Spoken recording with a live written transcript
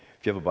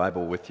If you have a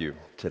Bible with you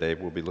today,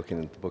 we'll be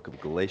looking at the book of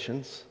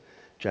Galatians,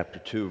 chapter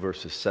 2,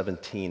 verses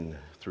 17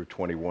 through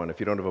 21. If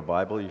you don't have a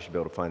Bible, you should be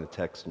able to find the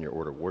text in your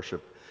order of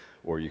worship,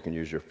 or you can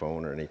use your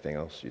phone or anything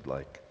else you'd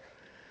like.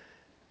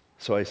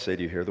 So I say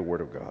to you, hear the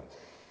word of God.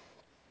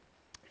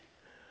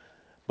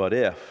 But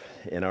if,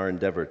 in our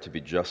endeavor to be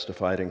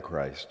justified in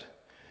Christ,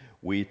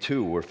 we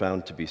too were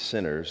found to be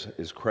sinners,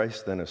 is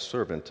Christ then a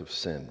servant of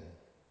sin?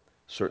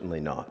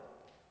 Certainly not.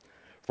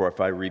 For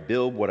if I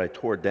rebuild what I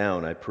tore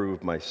down, I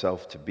prove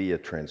myself to be a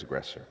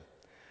transgressor.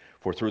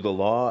 For through the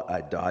law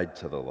I died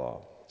to the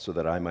law, so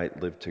that I might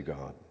live to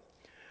God.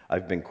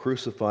 I've been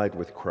crucified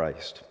with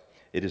Christ.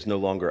 It is no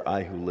longer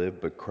I who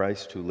live, but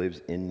Christ who lives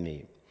in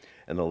me.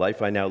 And the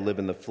life I now live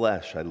in the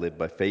flesh, I live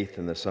by faith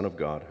in the Son of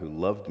God, who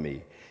loved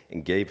me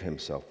and gave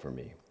himself for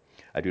me.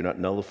 I do not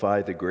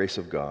nullify the grace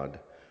of God,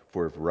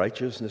 for if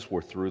righteousness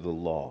were through the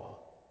law,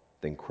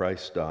 then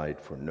Christ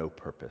died for no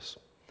purpose.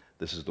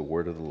 This is the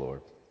word of the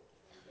Lord.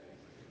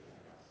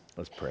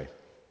 Let's pray.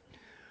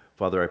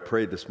 Father, I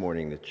prayed this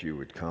morning that you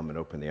would come and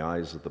open the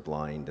eyes of the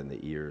blind and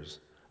the ears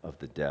of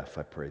the deaf.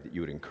 I pray that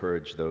you would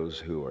encourage those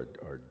who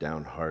are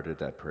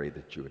downhearted. I pray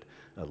that you would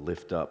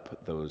lift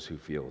up those who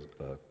feel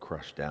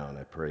crushed down.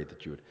 I pray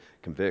that you would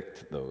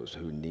convict those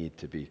who need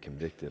to be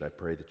convicted. I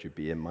pray that you'd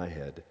be in my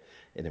head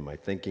and in my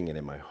thinking and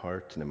in my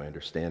heart and in my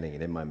understanding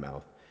and in my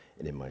mouth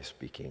and in my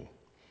speaking.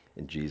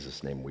 In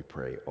Jesus' name we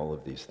pray all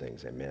of these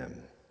things.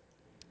 Amen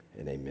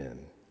and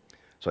amen.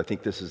 So I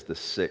think this is the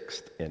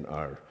sixth in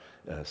our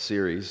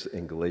series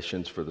in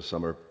Galatians for the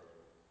summer.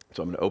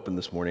 So I'm going to open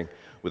this morning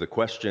with a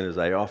question, as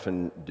I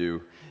often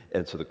do.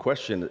 And so the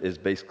question is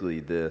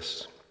basically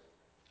this: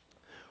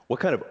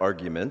 what kind of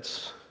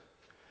arguments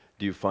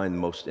do you find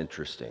most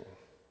interesting?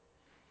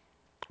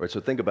 All right, so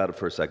think about it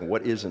for a second.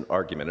 What is an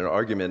argument? An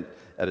argument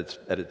at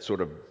its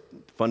sort of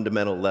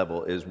fundamental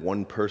level is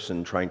one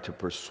person trying to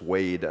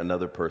persuade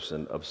another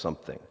person of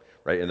something.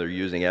 Right? And they're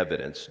using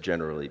evidence,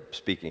 generally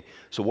speaking.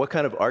 So what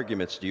kind of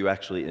arguments do you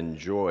actually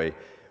enjoy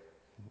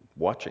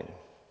watching?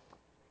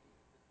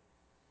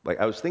 Like,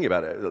 I was thinking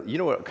about it. You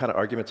know what kind of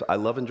arguments I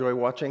enjoy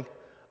watching?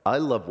 I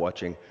love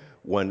watching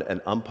when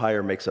an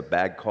umpire makes a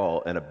bad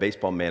call and a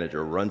baseball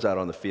manager runs out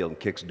on the field and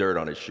kicks dirt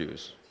on his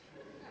shoes.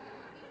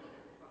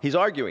 He's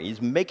arguing.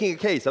 He's making a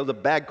case. That was a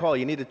bad call.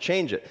 You need to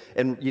change it.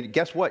 And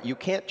guess what? You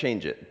can't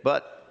change it.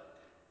 But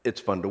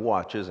it's fun to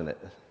watch, isn't it?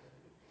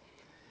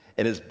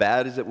 And as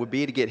bad as it would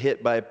be to get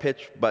hit by a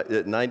pitch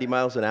at 90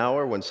 miles an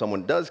hour, when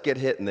someone does get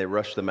hit and they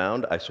rush the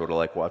mound, I sort of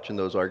like watching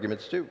those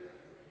arguments too.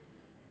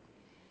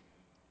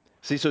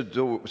 See,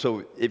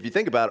 so if you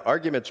think about it,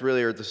 arguments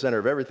really are at the center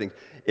of everything.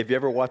 If you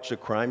ever watched a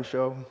crime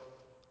show,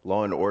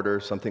 Law and Order,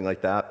 something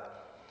like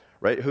that,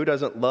 right? Who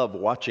doesn't love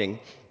watching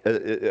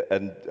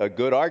a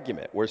good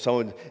argument where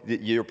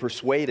you're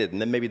persuaded,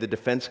 and then maybe the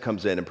defense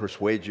comes in and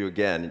persuades you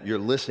again. You're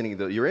listening,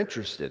 you're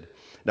interested.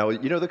 Now,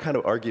 you know the kind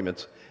of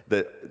arguments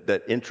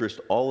that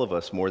interest all of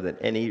us more than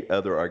any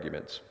other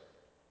arguments?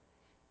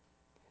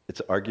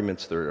 It's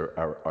arguments that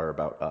are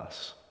about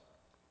us,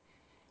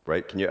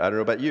 right? I don't know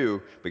about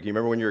you, but can you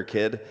remember when you were a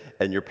kid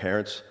and your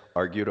parents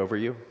argued over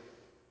you?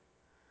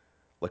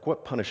 Like,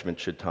 what punishment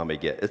should Tommy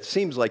get? It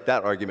seems like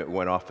that argument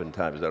went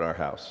oftentimes at our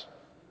house.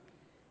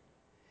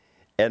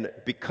 And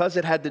because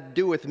it had to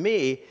do with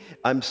me,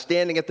 I'm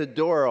standing at the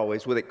door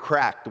always with it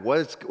cracked.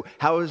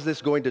 How is this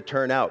going to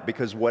turn out?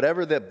 Because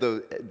whatever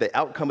the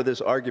outcome of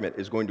this argument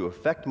is going to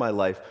affect my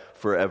life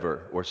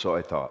forever, or so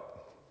I thought.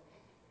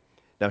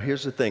 Now,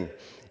 here's the thing.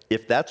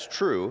 If that's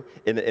true,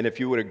 and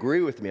if you would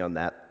agree with me on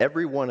that,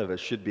 every one of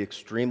us should be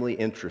extremely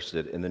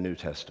interested in the New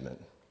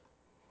Testament,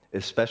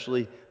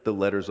 especially the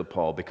letters of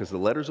Paul, because the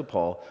letters of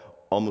Paul,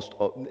 almost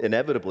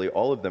inevitably,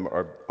 all of them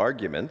are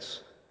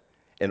arguments.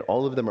 And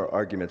all of them are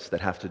arguments that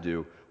have to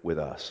do with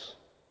us,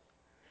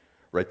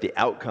 right? The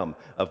outcome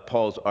of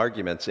Paul's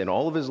arguments in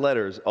all of his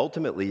letters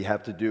ultimately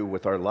have to do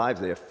with our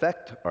lives. They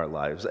affect our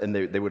lives, and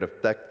they would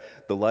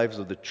affect the lives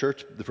of the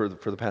church for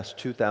the past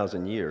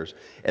 2,000 years.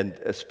 And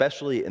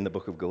especially in the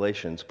book of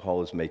Galatians,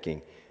 Paul is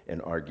making an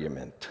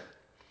argument.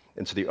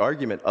 And so the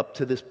argument up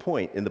to this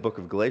point in the book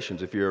of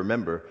Galatians, if you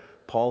remember,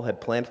 Paul had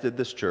planted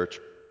this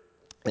church.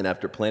 And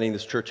after planting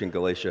this church in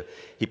Galatia,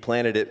 he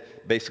planted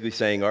it basically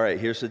saying, all right,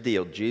 here's the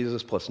deal.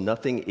 Jesus plus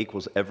nothing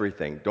equals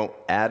everything. Don't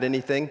add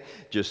anything.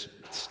 Just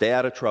stay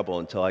out of trouble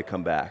until I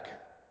come back.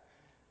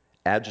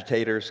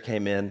 Agitators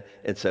came in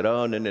and said,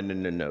 oh,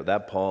 no.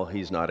 That Paul,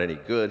 he's not any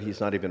good. He's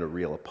not even a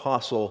real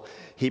apostle.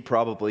 He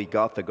probably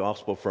got the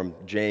gospel from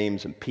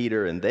James and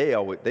Peter, and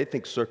they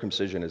think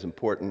circumcision is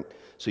important,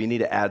 so you need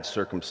to add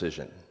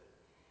circumcision.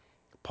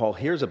 Paul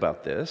hears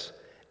about this,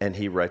 and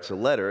he writes a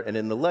letter, and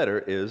in the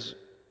letter is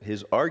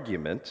his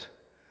argument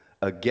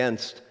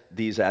against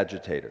these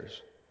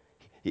agitators.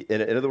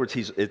 In other words,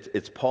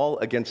 it's Paul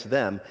against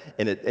them,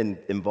 and it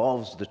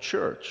involves the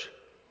church.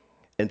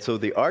 And so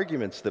the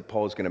arguments that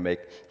Paul is going to make,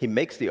 he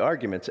makes the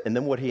arguments, and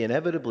then what he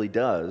inevitably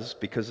does,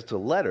 because it's a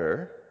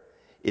letter,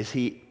 is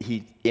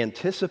he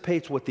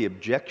anticipates what the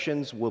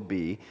objections will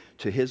be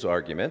to his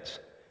arguments,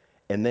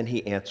 and then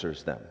he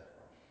answers them.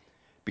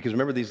 Because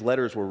remember, these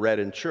letters were read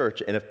in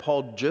church, and if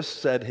Paul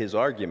just said his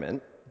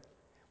argument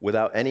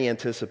without any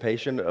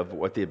anticipation of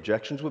what the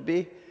objections would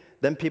be,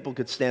 then people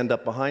could stand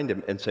up behind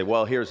him and say,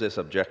 well, here's this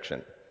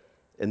objection.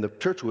 And the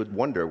church would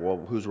wonder, well,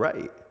 who's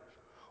right?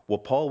 Well,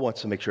 Paul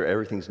wants to make sure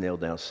everything's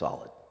nailed down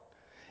solid.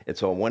 And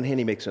so on one hand,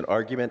 he makes an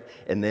argument,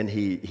 and then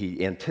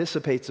he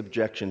anticipates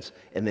objections,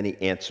 and then he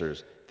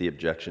answers the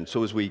objection.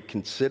 So as we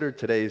consider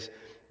today's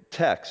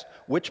text,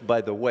 which,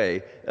 by the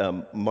way,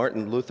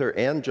 Martin Luther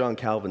and John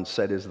Calvin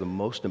said is the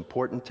most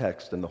important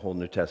text in the whole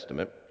New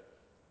Testament,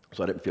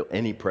 so I didn't feel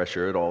any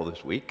pressure at all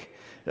this week.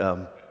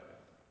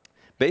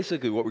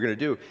 Basically, what we're going to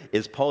do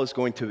is Paul is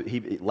going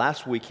to,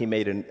 last week he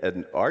made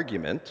an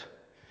argument,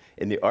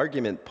 and the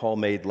argument Paul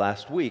made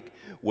last week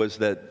was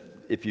that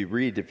if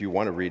you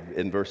want to read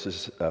in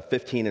verses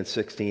 15 and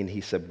 16,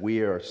 he said,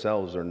 we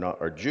ourselves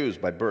are Jews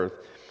by birth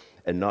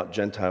and not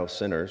Gentile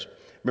sinners.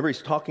 Remember,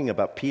 he's talking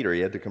about Peter.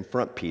 He had to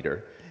confront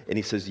Peter. And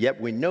he says, yet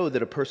we know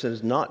that a person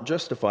is not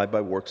justified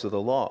by works of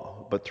the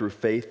law, but through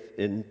faith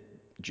in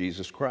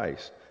Jesus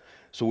Christ.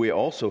 So we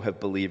also have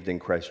believed in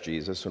Christ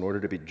Jesus in order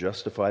to be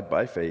justified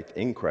by faith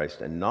in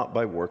Christ and not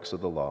by works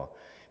of the law,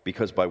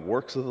 because by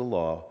works of the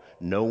law,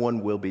 no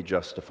one will be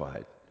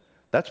justified.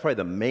 That's probably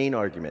the main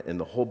argument in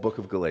the whole book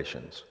of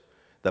Galatians,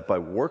 that by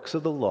works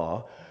of the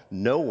law,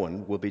 no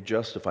one will be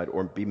justified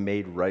or be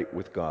made right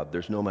with God.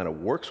 There's no amount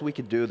of works we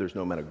could do, there's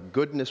no amount of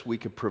goodness we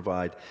could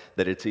provide,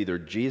 that it's either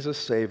Jesus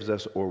saves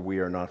us or we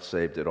are not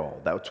saved at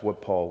all. That's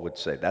what Paul would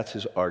say. That's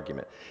his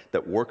argument,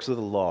 that works of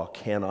the law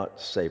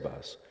cannot save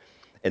us.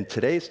 And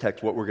today's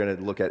text, what we're going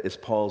to look at is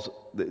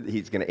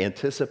he's going to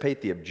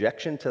anticipate the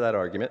objection to that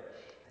argument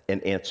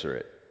and answer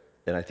it.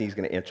 And I think he's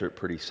going to answer it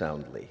pretty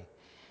soundly.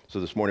 So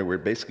this morning, we're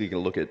basically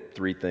going to look at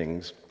three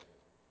things.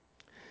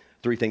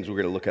 Three things we're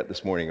going to look at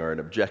this morning are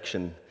an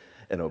objection,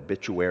 an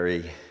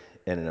obituary,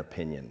 and an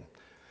opinion.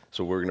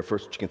 So we're going to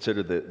first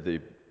consider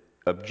the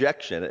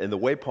objection, and the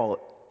way Paul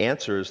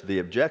answers the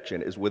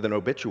objection is with an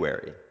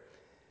obituary.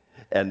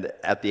 And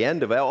at the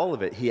end of all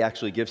of it, he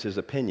actually gives his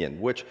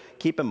opinion, which,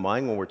 keep in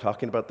mind when we're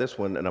talking about this,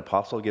 when an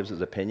apostle gives his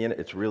opinion,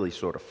 it's really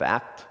sort of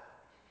fact.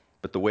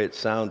 But the way it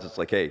sounds, it's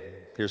like, hey,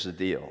 here's the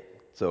deal.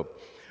 So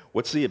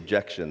what's the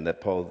objection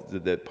that Paul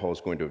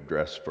is going to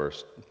address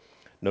first?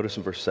 Notice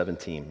in verse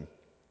 17,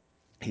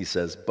 he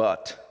says,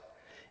 but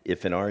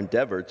if in our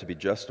endeavor to be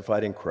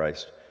justified in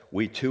Christ,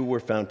 we too were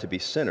found to be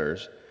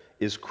sinners,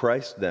 is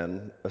Christ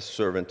then a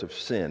servant of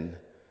sin?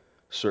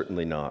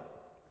 Certainly not.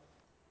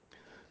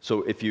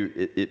 So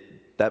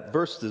that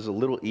verse is a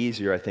little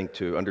easier, I think,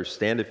 to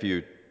understand if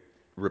you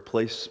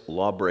replace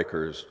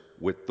lawbreakers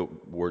with the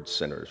word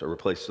sinners, or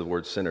replace the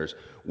word sinners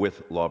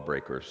with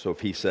lawbreakers. So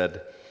if he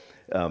said,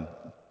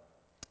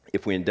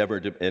 if we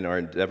in our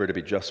endeavor to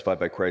be justified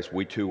by Christ,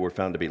 we too were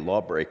found to be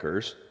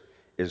lawbreakers,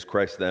 is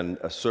Christ then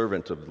a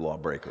servant of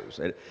lawbreakers?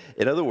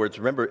 In other words,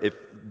 remember,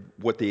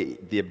 what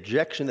the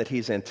objection that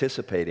he's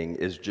anticipating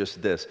is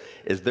just this,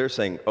 is they're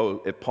saying,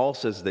 oh, if Paul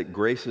says that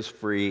grace is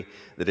free,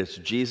 that it's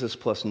Jesus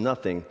plus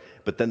nothing,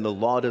 but then the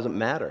law doesn't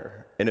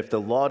matter. And if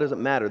the law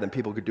doesn't matter, then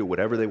people could do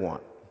whatever they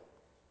want.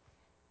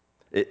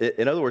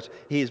 In other words,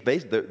 he's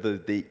based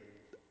the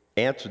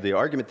answer, the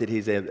argument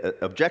that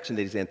objection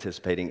that he's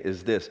anticipating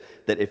is this,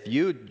 that if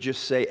you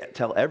just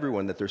tell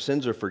everyone that their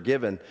sins are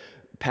forgiven,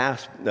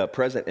 past,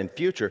 present, and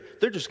future,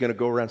 they're just going to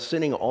go around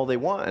sinning all they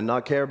want and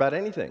not care about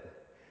anything.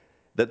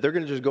 That they're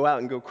going to just go out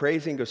and go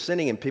crazy and go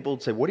sinning, and people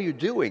would say, what are you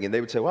doing? And they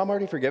would say, well, I'm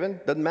already forgiven.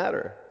 Doesn't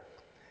matter.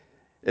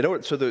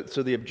 So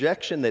the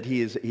objection that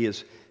he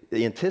is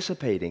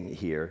anticipating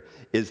here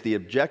is the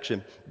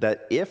objection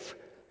that if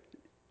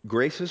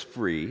grace is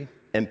free,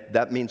 and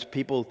that means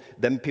people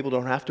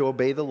don't have to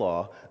obey the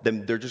law,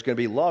 then they're just going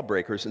to be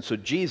lawbreakers. And so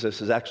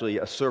Jesus is actually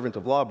a servant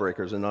of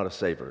lawbreakers and not a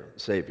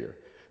savior.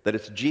 That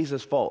it's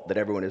Jesus' fault that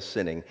everyone is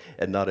sinning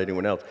and not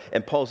anyone else.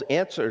 And Paul's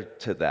answer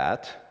to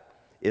that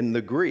in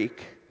the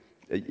Greek,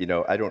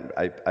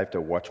 I have to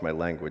watch my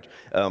language.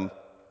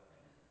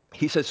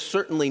 He says,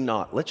 certainly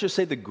not. Let's just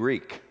say the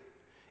Greek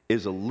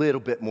is a little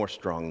bit more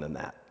strong than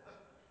that.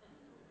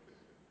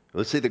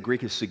 Let's say the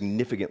Greek is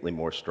significantly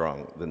more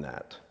strong than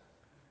that.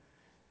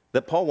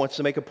 That Paul wants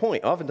to make a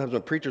point. Oftentimes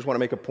when preachers want to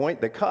make a point,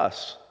 they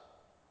cuss.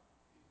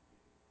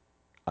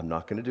 I'm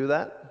not going to do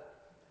that.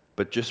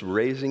 But just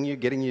getting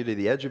you to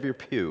the edge of your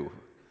pew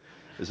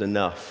is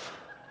enough.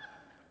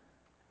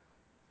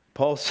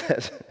 Paul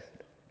says,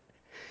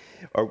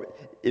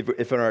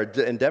 if in our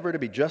endeavor to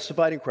be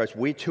justified in Christ,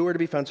 we too are to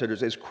be found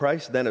sinners, is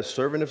Christ then a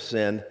servant of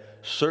sin?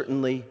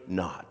 Certainly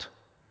not.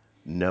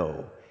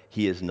 No,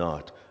 he is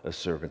not a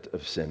servant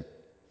of sin.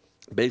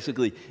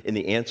 Basically, in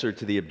the answer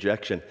to the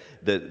objection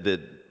that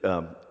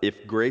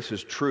if grace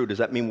is true, does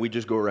that mean we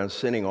just go around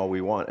sinning all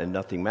we want and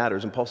nothing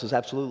matters? And Paul says,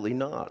 absolutely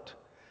not.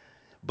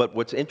 But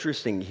what's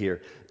interesting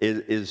here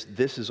is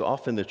this is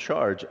often the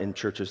charge in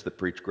churches that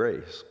preach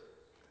grace.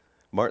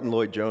 Martin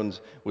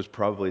Lloyd-Jones was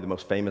probably the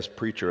most famous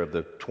preacher of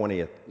the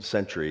 20th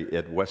century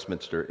at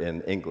Westminster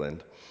in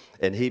England.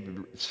 And he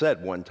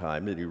said one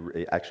time, and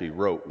he actually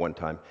wrote one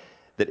time,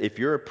 that if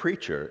you're a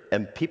preacher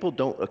and people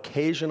don't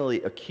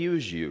occasionally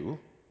accuse you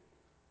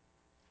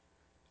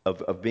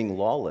of being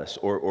lawless,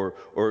 or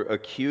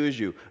accuse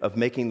you of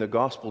making the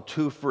gospel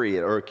too free,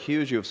 or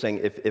accuse you of saying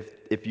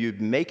if you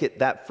make it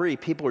that free,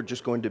 people are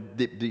just going to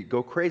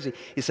go crazy.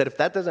 He said, if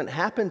that doesn't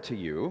happen to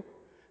you,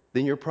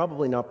 then you're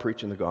probably not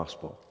preaching the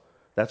gospel.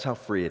 That's how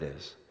free it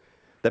is.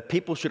 That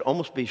people should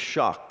almost be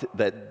shocked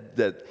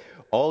that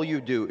all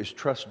you do is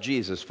trust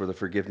Jesus for the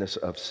forgiveness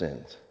of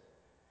sins.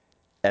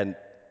 And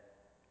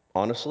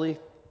honestly,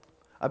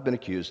 I've been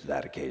accused of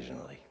that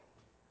occasionally.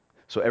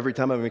 So every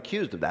time I'm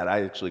accused of that,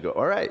 I actually go,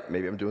 all right,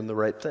 maybe I'm doing the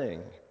right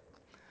thing.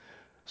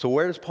 So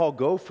where does Paul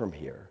go from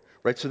here?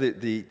 Right? So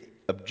the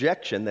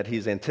objection that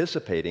he's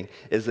anticipating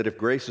is that if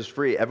grace is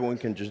free, everyone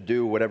can just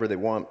do whatever they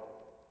want.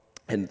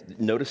 And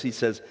notice he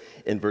says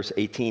in verse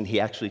 18, he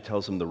actually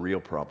tells them the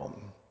real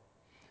problem.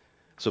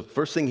 So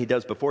first thing he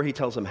does, before he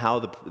tells them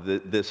how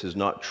this is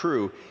not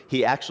true,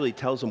 he actually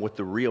tells them what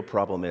the real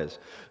problem is.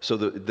 So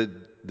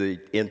the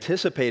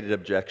anticipated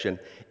objection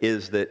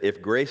is that if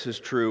grace is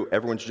true,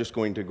 everyone's just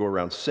going to go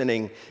around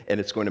sinning, and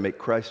it's going to make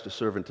Christ a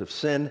servant of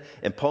sin.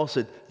 And Paul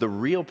said the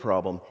real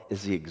problem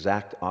is the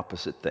exact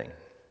opposite thing.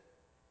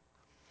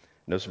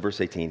 Notice in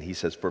verse 18, he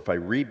says, "For if I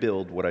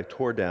rebuild what I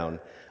tore down,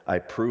 I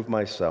prove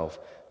myself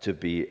to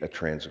be a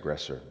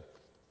transgressor."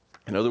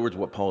 In other words,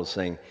 what Paul is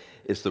saying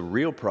is the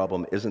real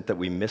problem isn't that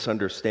we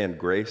misunderstand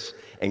grace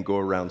and go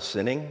around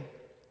sinning.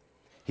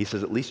 He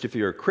says, at least if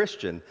you're a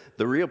Christian,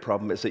 the real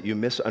problem is that you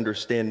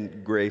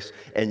misunderstand grace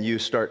and you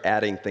start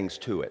adding things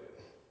to it.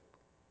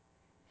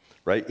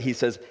 Right? He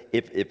says,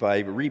 if I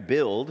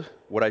rebuild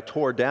what I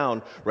tore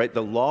down, right,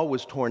 the law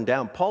was torn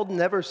down. Paul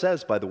never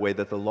says, by the way,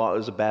 that the law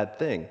is a bad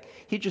thing.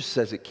 He just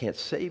says it can't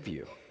save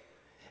you.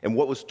 And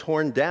what was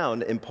torn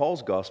down, in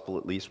Paul's gospel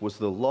at least, was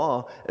the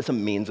law as a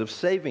means of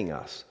saving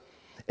us.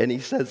 And he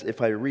says,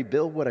 if I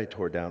rebuild what I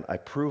tore down, I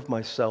prove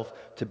myself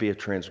to be a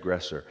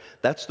transgressor.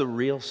 That's the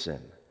real sin.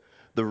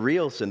 The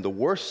real sin, the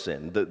worst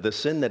sin, the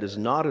sin that is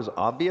not as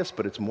obvious,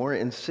 but it's more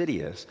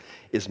insidious,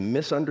 is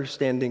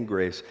misunderstanding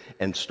grace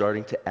and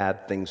starting to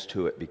add things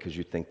to it because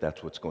you think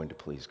that's what's going to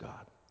please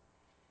God.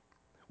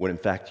 When in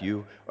fact,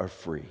 you are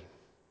free.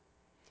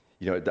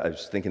 You know, I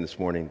was thinking this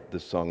morning,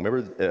 this song,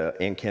 remember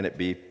And Can It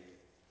Be?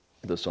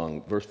 The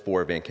song, verse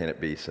 4 of And Can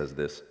It Be says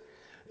this.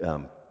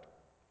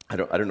 I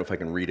don't know if I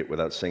can read it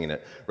without singing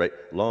it, right?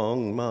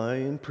 Long my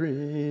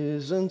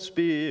imprisoned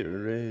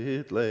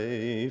spirit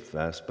lay,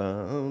 fast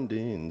bound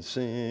in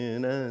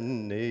sin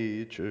and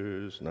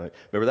nature's night.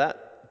 Remember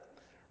that?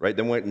 Right?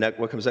 Then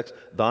what comes next?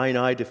 Thine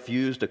eye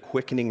diffused a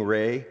quickening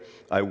ray.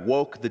 I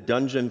woke, the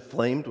dungeon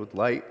flamed with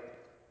light.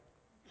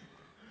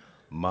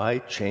 My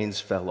chains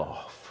fell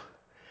off.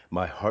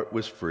 My heart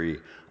was free.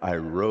 I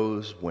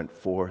rose, went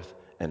forth,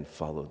 and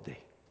followed thee.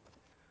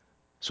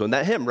 So in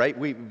that hymn, right,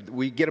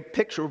 we get a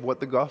picture of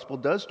what the gospel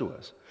does to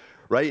us,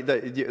 right?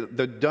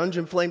 The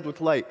dungeon flamed with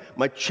light.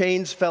 My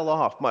chains fell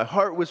off. My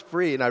heart was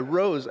free, and I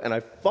rose, and I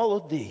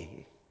followed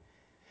thee.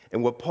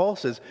 And what Paul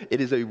says,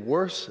 it is a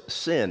worse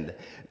sin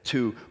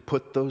to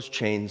put those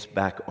chains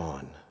back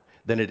on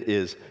than it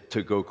is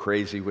to go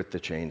crazy with the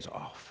chains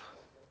off.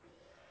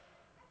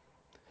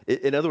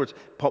 In other words,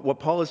 what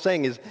Paul is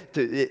saying is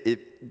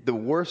the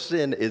worst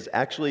sin is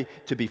actually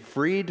to be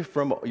freed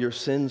from your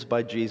sins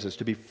by Jesus,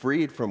 to be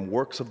freed from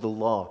works of the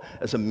law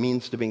as a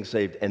means to being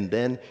saved, and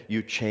then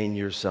you chain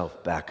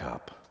yourself back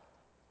up.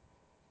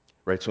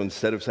 Right? So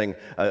instead of saying,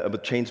 the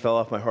chains fell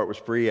off, my heart was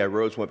free, I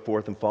rose, went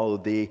forth, and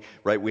followed thee,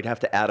 right? We'd have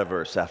to add a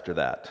verse after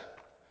that.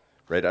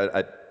 Right?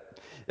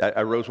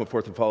 I rose, went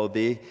forth, and followed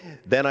thee.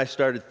 Then I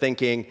started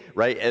thinking,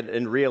 right,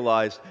 and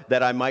realized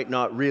that I might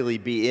not really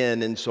be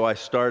in, and so I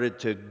started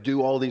to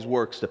do all these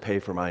works to pay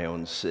for my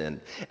own sin.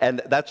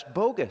 And that's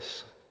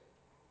bogus.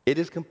 It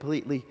is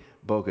completely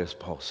bogus,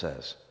 Paul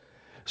says.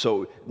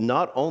 So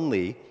not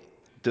only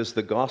does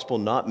the gospel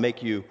not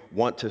make you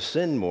want to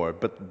sin more,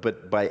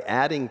 but by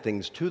adding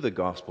things to the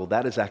gospel,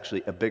 that is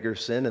actually a bigger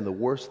sin, and the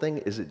worst thing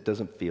is it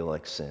doesn't feel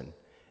like sin.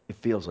 It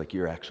feels like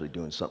you're actually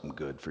doing something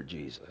good for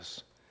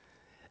Jesus.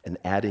 And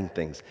adding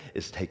things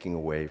is taking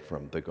away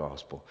from the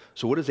gospel.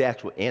 So what is the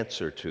actual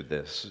answer to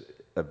this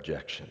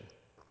objection?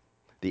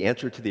 The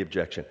answer to the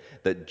objection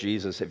that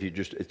Jesus, if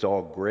it's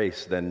all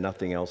grace, then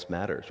nothing else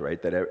matters,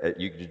 right? That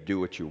you can do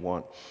what you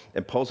want.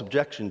 And Paul's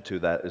objection to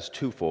that is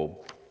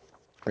twofold.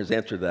 His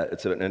answer to that,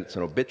 it's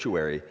an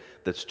obituary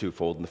that's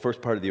twofold. And the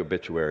first part of the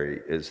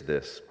obituary is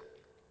this.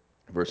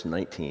 Verse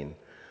 19,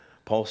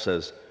 Paul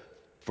says,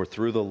 "For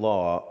through the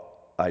law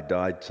I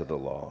died to the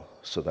law,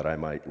 so that I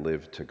might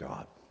live to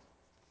God."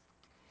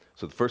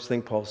 So the first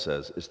thing Paul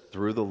says is,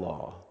 through the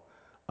law,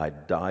 I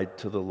died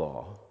to the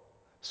law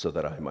so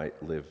that I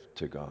might live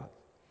to God.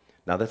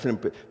 Now, there's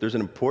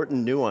an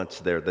important nuance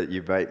there that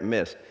you might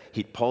miss.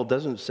 Paul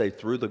doesn't say,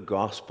 through the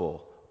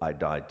gospel, I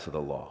died to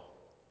the law.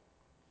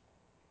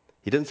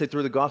 He doesn't say,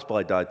 through the gospel,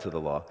 I died to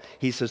the law.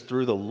 He says,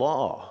 through the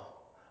law,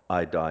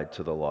 I died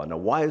to the law. Now,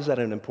 why is that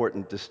an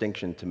important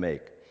distinction to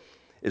make?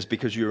 Is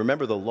because you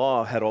remember the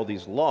law had all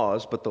these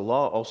laws, but the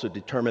law also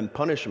determined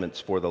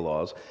punishments for the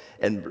laws.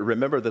 And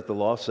remember that the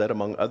law said,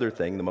 among other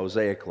things, the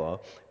Mosaic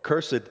law,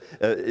 cursed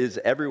is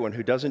everyone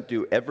who doesn't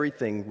do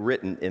everything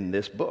written in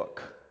this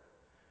book.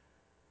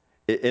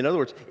 In other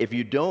words, if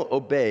you don't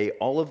obey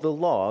all of the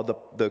law,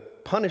 the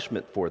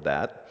punishment for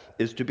that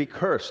is to be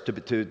cursed,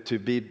 to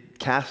be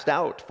cast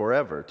out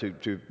forever,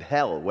 to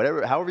hell,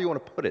 whatever, however you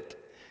want to put it.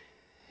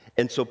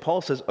 And so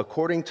Paul says,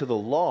 according to the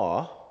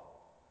law,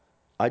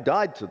 I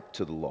died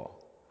to the law.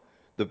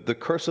 The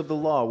curse of the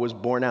law was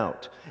borne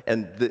out.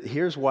 And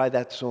here's why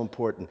that's so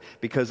important.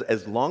 Because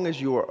as long as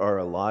you are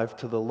alive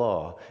to the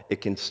law, it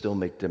can still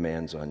make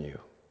demands on you.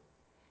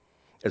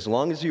 As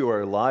long as you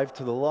are alive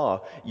to the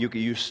law,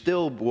 you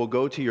still will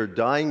go to your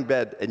dying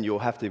bed and you'll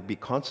have to be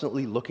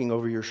constantly looking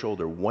over your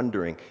shoulder,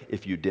 wondering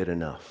if you did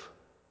enough.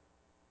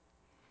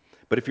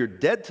 But if you're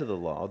dead to the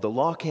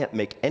law can't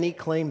make any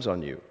claims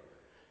on you.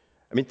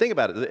 I mean, think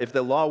about it. If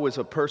the law was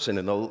a person,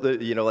 and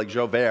like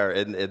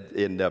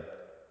Javert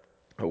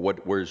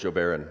where's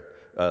Javert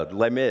in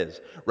Les Mis,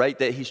 right?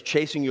 That he's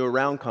chasing you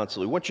around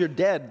constantly. Once you're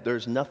dead,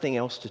 there's nothing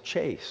else to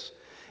chase.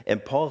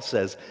 And Paul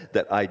says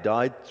that I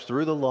died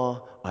through the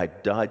law, I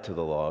died to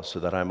the law so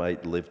that I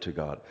might live to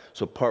God.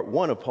 So part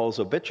one of Paul's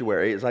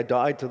obituary is I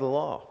died to the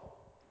law.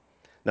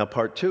 Now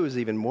part two is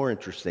even more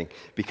interesting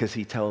because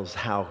he tells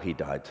how he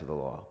died to the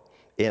law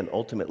and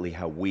ultimately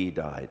how we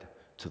died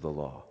to the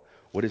law.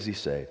 What does he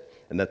say?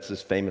 And that's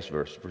this famous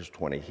verse, verse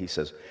 20. He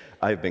says,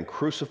 I have been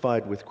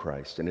crucified with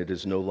Christ, and it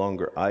is no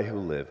longer I who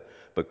live,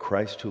 but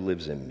Christ who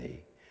lives in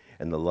me.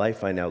 And the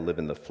life I now live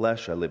in the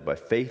flesh, I live by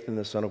faith in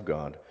the Son of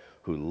God,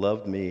 who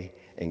loved me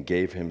and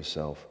gave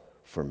himself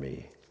for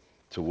me.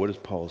 So what is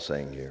Paul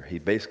saying here? He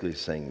basically is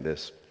saying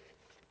this,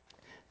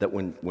 that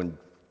when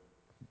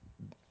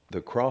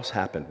the cross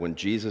happened, when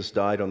Jesus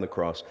died on the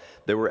cross,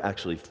 there were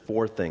actually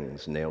 4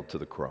 things nailed to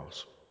the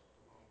cross.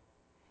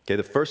 Okay,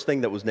 the first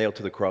thing that was nailed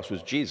to the cross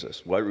was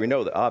Jesus. Well, we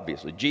know that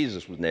obviously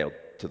Jesus was nailed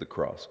to the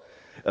cross.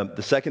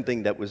 The second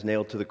thing that was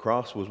nailed to the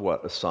cross was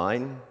what? A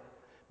sign.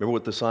 Remember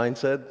what the sign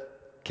said?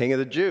 King of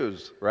the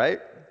Jews, right?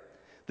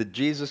 The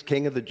Jesus,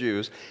 King of the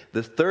Jews.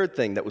 The third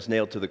thing that was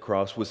nailed to the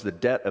cross was the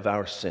debt of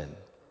our sin.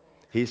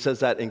 He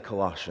says that in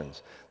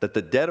Colossians, that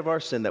the debt of our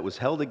sin that was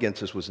held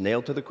against us was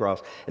nailed to the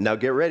cross. And now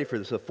get ready for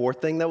this. The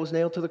fourth thing that was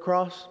nailed to the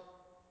cross?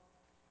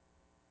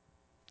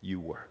 You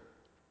were.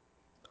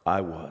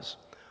 I was.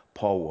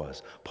 Paul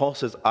was. Paul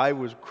says, I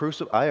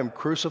am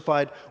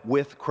crucified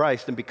with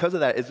Christ. And because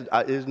of that,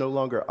 it is no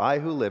longer I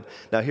who live.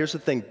 Now, here's the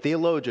thing.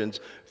 Theologians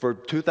for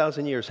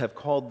 2,000 years have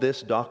called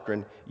this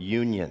doctrine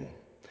union.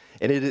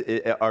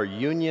 And our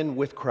union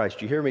with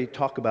Christ. You hear me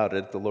talk about it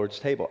at the Lord's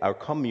table, our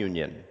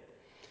communion.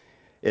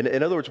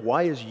 In other words,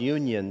 why is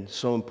union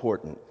so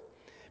important?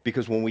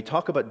 Because when we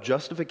talk about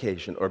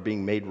justification or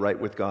being made right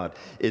with God,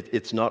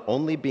 it's not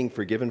only being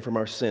forgiven from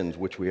our sins,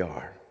 which we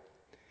are,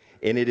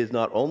 and it is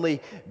not only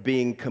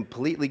being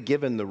completely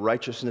given the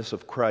righteousness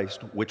of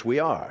Christ, which we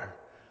are.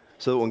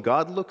 So that when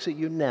God looks at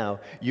you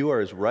now, you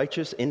are as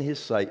righteous in his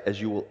sight as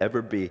you will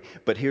ever be.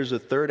 But here's a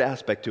third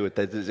aspect to it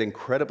that is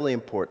incredibly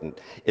important.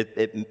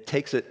 It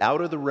takes it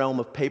out of the realm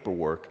of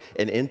paperwork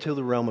and into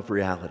the realm of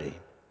reality.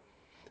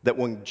 That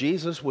when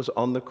Jesus was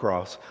on the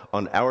cross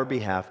on our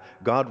behalf,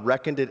 God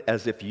reckoned it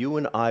as if you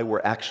and I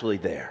were actually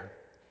there.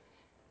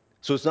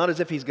 So it's not as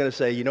if he's going to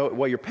say,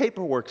 well, your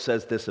paperwork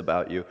says this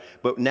about you,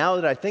 but now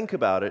that I think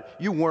about it,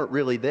 you weren't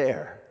really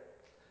there.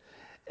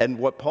 And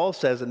what Paul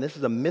says, and this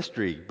is a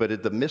mystery,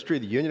 but the mystery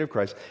of the union of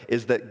Christ,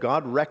 is that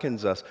God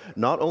reckons us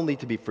not only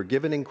to be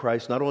forgiven in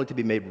Christ, not only to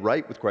be made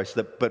right with Christ,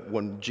 but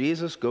when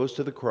Jesus goes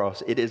to the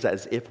cross, it is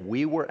as if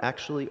we were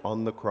actually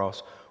on the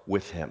cross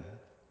with him.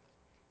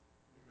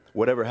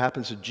 Whatever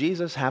happens to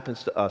Jesus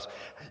happens to us.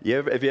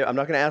 I'm not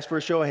going to ask for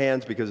a show of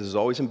hands because this is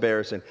always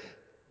embarrassing.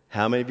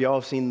 How many of y'all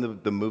have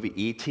seen the movie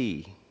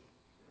E.T.?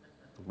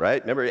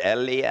 Right? Remember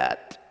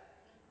Elliot?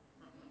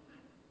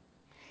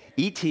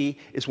 E.T.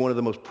 is one of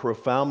the most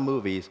profound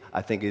movies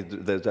I think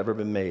that's ever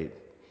been made.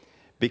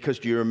 Because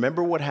do you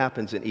remember what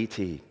happens in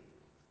E.T.?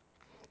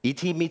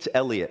 E.T. meets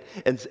Elliot.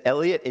 And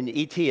Elliot and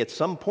E.T. at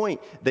some point,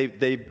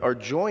 they are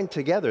joined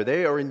together.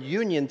 They are in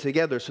union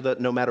together so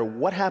that no matter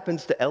what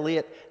happens to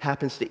Elliot,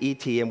 happens to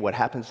E.T. And what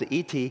happens to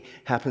E.T.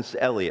 happens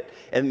to Elliot.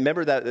 And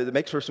remember that it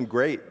makes for some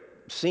great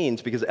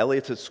scenes because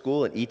Elliot's at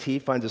school and E.T.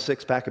 finds a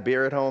 6-pack of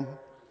beer at home.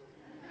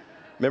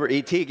 Remember,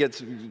 E.T.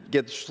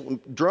 gets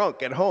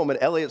drunk at home and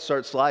Elliot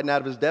starts sliding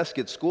out of his desk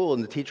at school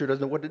and the teacher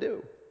doesn't know what to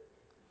do.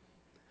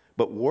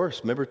 But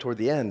worse, remember toward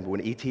the end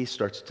when E.T.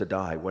 starts to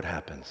die, what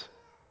happens?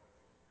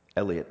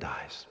 Elliot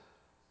dies.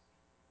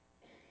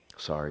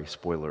 Sorry,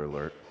 spoiler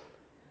alert.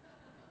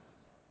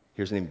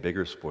 Here's an even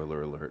bigger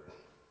spoiler alert.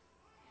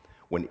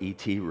 When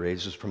E.T.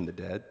 raises from the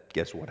dead,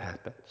 guess what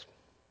happens?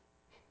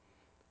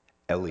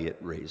 Elliot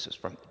raises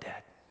from the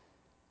dead.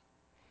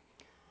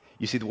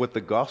 You see, what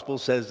the gospel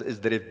says is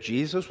that if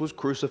Jesus was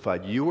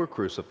crucified, you were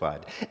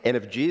crucified. And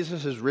if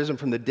Jesus is risen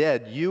from the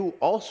dead, you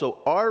also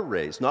are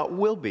raised. Not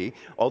will be,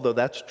 although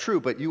that's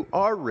true, but you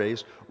are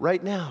raised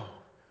right now.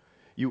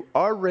 You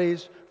are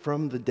raised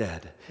from the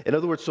dead. In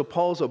other words, so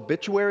Paul's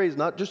obituary is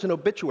not just an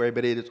obituary,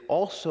 but it is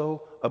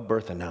also a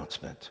birth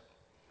announcement.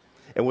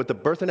 And what the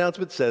birth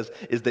announcement says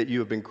is that you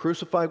have been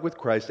crucified with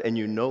Christ and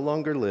you no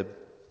longer live.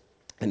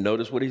 And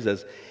notice what he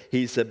says.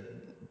 He said,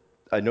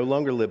 I no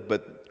longer live,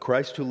 but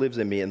Christ who lives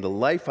in me. And the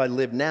life I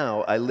live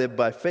now, I live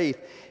by faith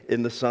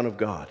in the Son of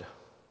God.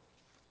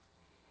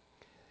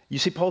 You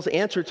see, Paul's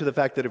answer to the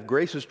fact that if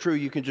grace is true,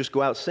 you can just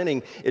go out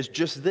sinning is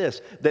just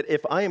this, that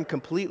if I am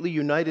completely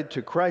united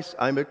to Christ,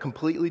 I'm a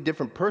completely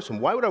different person.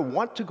 Why would I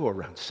want to go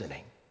around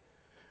sinning?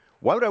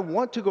 Why would I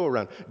want to go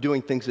around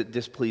doing things that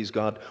displease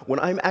God when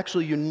I'm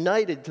actually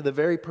united to the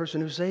very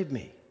person who saved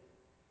me?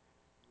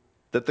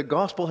 That the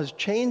gospel has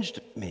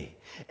changed me.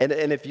 And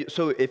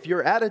if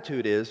your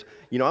attitude is,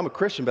 I'm a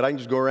Christian, but I can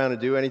just go around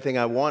and do anything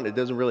I want, it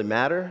doesn't really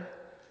matter,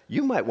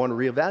 you might want to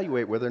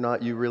reevaluate whether or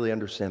not you really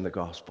understand the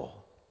gospel.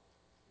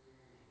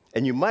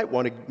 And you might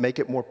want to make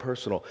it more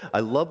personal. I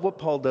love what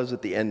Paul does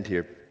at the end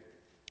here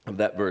of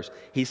that verse.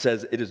 He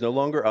says, it is no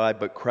longer I,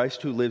 but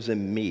Christ who lives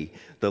in me.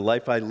 The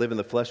life I live in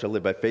the flesh, I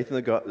live by faith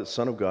in the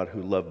Son of God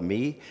who loved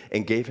me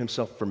and gave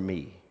himself for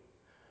me.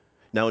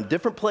 Now, in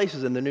different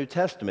places in the New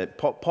Testament,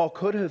 Paul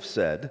could have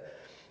said,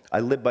 I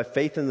live by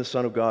faith in the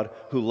Son of God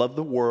who loved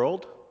the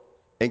world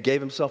and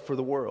gave himself for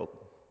the world.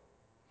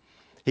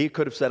 He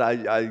could have said,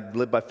 I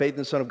live by faith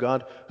in the Son of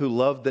God who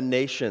loved the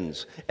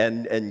nations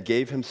and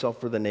gave himself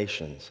for the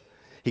nations.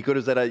 He could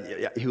have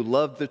said, who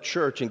loved the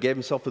church and gave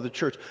himself for the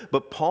church.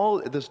 But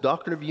Paul, this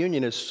doctrine of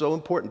union is so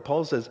important.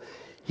 Paul says,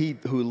 he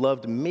who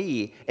loved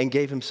me and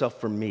gave himself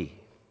for me.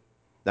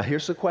 Now,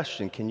 here's the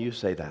question. Can you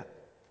say that?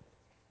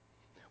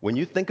 When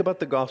you think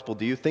about the gospel,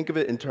 do you think of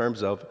it in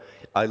terms of,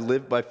 I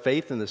live by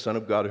faith in the Son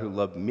of God who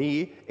loved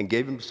me and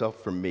gave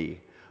himself for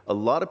me? A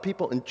lot of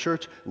people in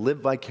church live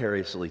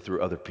vicariously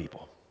through other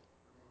people.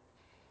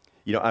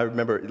 I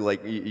remember,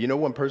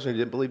 one person who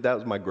didn't believe that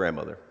was my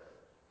grandmother.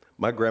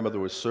 My grandmother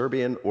was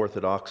Serbian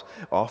Orthodox,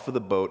 off of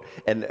the boat.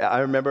 And I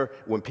remember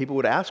when people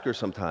would ask her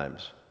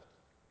sometimes,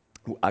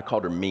 I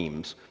called her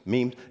Memes.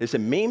 Memes. They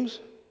said, Memes,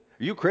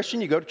 are you a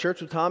Christian? You go to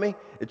church with Tommy?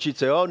 And she'd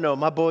say, oh, no,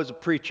 my boy's a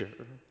preacher.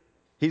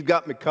 He's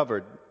got me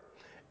covered.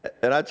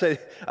 And I'd say,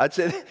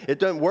 it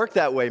doesn't work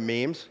that way,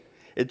 Memes.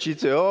 And she'd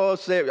say,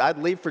 I'd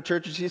leave for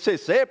church, and she'd say,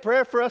 say a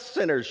prayer for us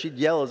sinners. She'd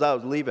yell as I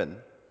was leaving.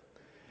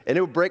 And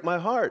it would break my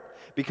heart,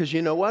 because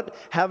you know what?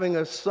 Having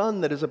a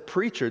son that is a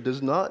preacher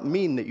does not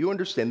mean that you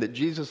understand that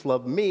Jesus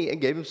loved me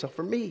and gave himself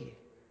for me.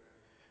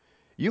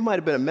 You might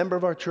have been a member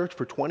of our church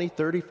for 20,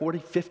 30, 40,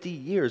 50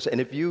 years, and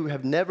if you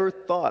have never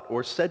thought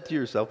or said to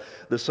yourself,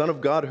 the Son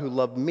of God who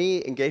loved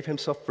me and gave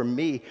himself for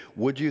me,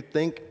 would you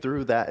think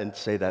through that and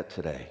say that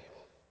today?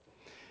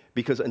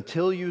 Because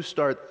until you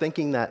start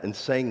thinking that and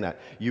saying that,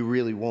 you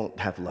really won't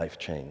have life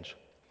change.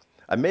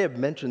 I may have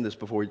mentioned this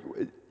before.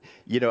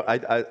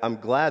 I'm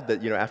glad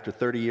that, after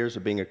 30 years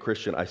of being a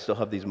Christian, I still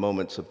have these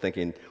moments of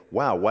thinking,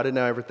 wow, why didn't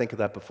I ever think of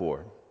that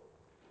before?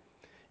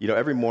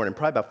 Every morning,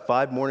 probably about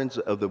 5 mornings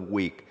of the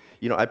week,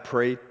 I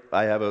pray.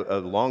 I have a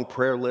long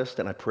prayer list,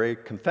 and I pray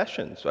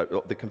confessions.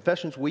 The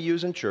confessions we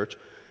use in church,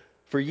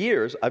 for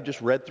years, I've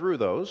just read through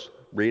those,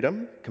 read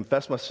them,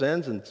 confess my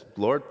sins, and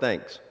Lord,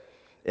 thanks.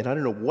 And I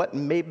don't know what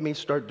made me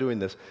start doing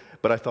this,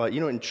 but I thought,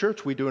 in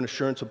church we do an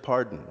assurance of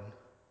pardon.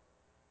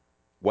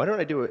 Why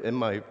don't I do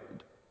it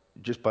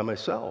just by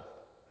myself?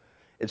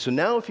 And so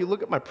now if you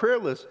look at my prayer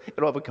list,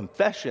 it'll have a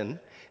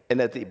confession,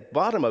 and at the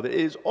bottom of it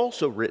is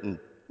also written,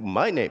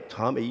 my name,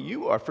 Tommy,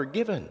 you are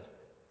forgiven.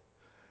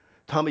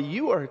 Tommy,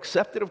 you are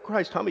accepted of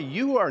Christ. Tommy,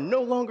 you are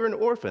no longer an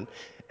orphan.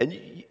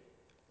 And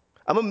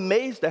I'm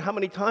amazed at how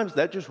many times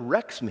that just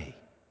wrecks me.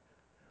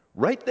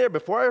 Right there,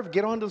 before I ever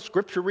get on to the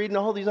scripture reading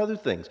and all these other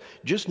things,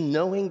 just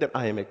knowing that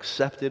I am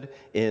accepted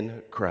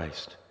in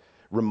Christ,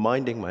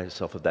 reminding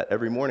myself of that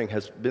every morning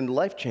has been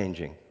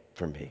life-changing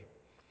for me.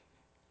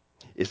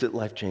 Is it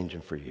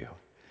life-changing for you?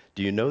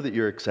 Do you know that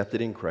you're accepted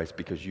in Christ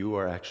because you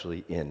are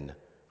actually in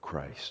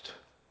Christ?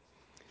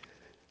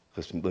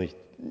 Let me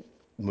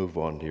move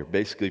on here.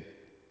 Basically,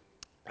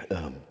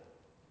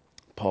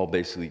 Paul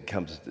basically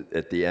comes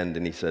at the end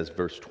and he says,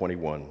 verse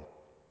 21,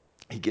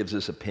 he gives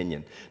this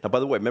opinion. Now, by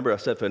the way, remember I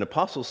said if an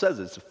apostle says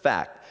it, it's a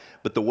fact.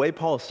 But the way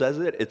Paul says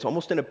it, it's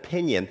almost an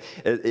opinion.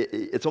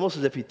 It's almost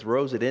as if he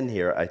throws it in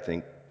here, I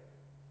think.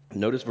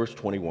 Notice verse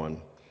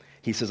 21.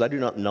 He says, I do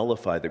not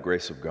nullify the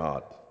grace of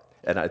God.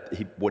 And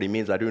what he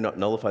means, I do not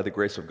nullify the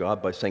grace of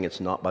God by saying it's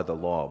not by the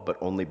law, but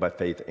only by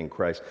faith in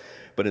Christ.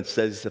 But it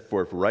says that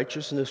for if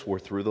righteousness were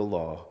through the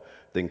law,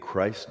 then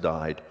Christ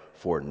died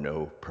for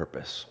no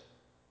purpose.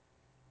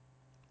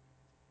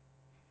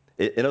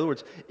 In other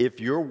words, if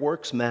your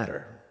works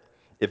matter,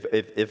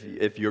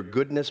 if your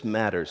goodness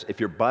matters, if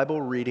your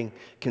Bible reading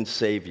can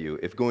save you,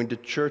 if going to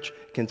church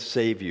can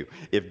save you,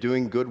 if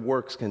doing good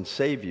works can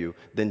save you,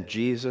 then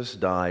Jesus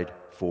died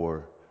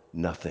for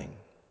nothing.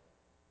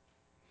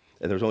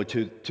 And there's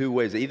only two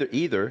ways.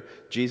 Either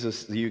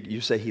Jesus,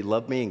 you say he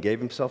loved me and gave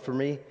himself for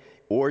me,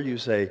 or you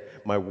say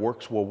my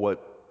works will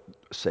what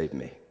save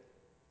me.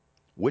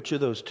 Which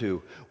of those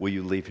two will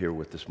you leave here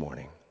with this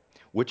morning?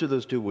 Which of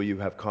those two will you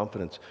have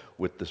confidence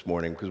with this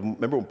morning? Because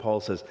remember when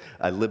Paul says,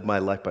 I live my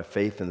life by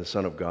faith in the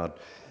Son of God.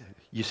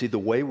 You see, the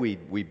way we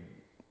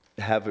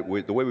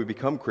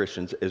become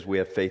Christians is we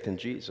have faith in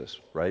Jesus,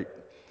 right?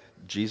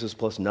 Jesus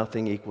plus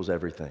nothing equals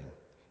everything.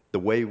 The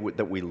way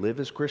that we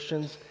live as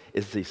Christians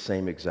is the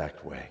same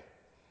exact way.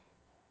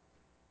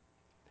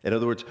 In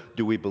other words,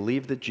 do we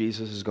believe that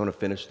Jesus is going to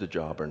finish the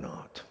job or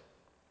not?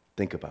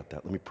 Think about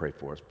that. Let me pray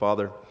for us.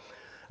 Father,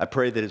 I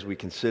pray that as we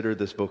consider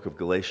this book of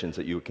Galatians,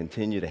 that you would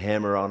continue to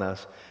hammer on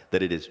us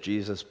that it is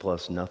Jesus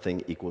plus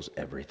nothing equals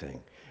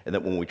everything. And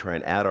that when we try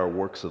and add our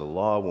works of the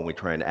law, when we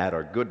try and add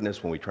our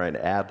goodness, when we try and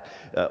add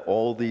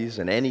all these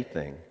and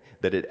anything,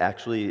 that it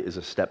actually is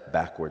a step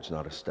backwards,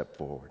 not a step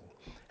forward.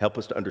 Help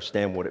us to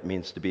understand what it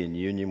means to be in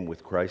union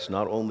with Christ,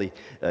 not only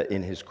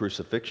in his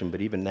crucifixion,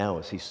 but even now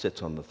as he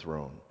sits on the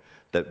throne.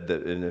 That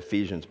in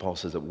Ephesians, Paul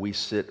says that we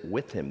sit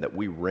with him, that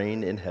we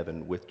reign in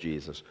heaven with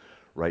Jesus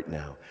right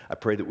now. I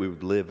pray that we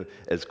would live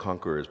as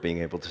conquerors,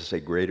 being able to say,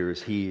 greater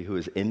is he who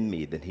is in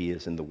me than he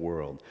is in the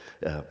world.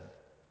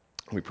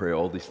 We pray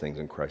all these things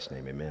in Christ's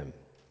name. Amen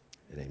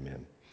and amen.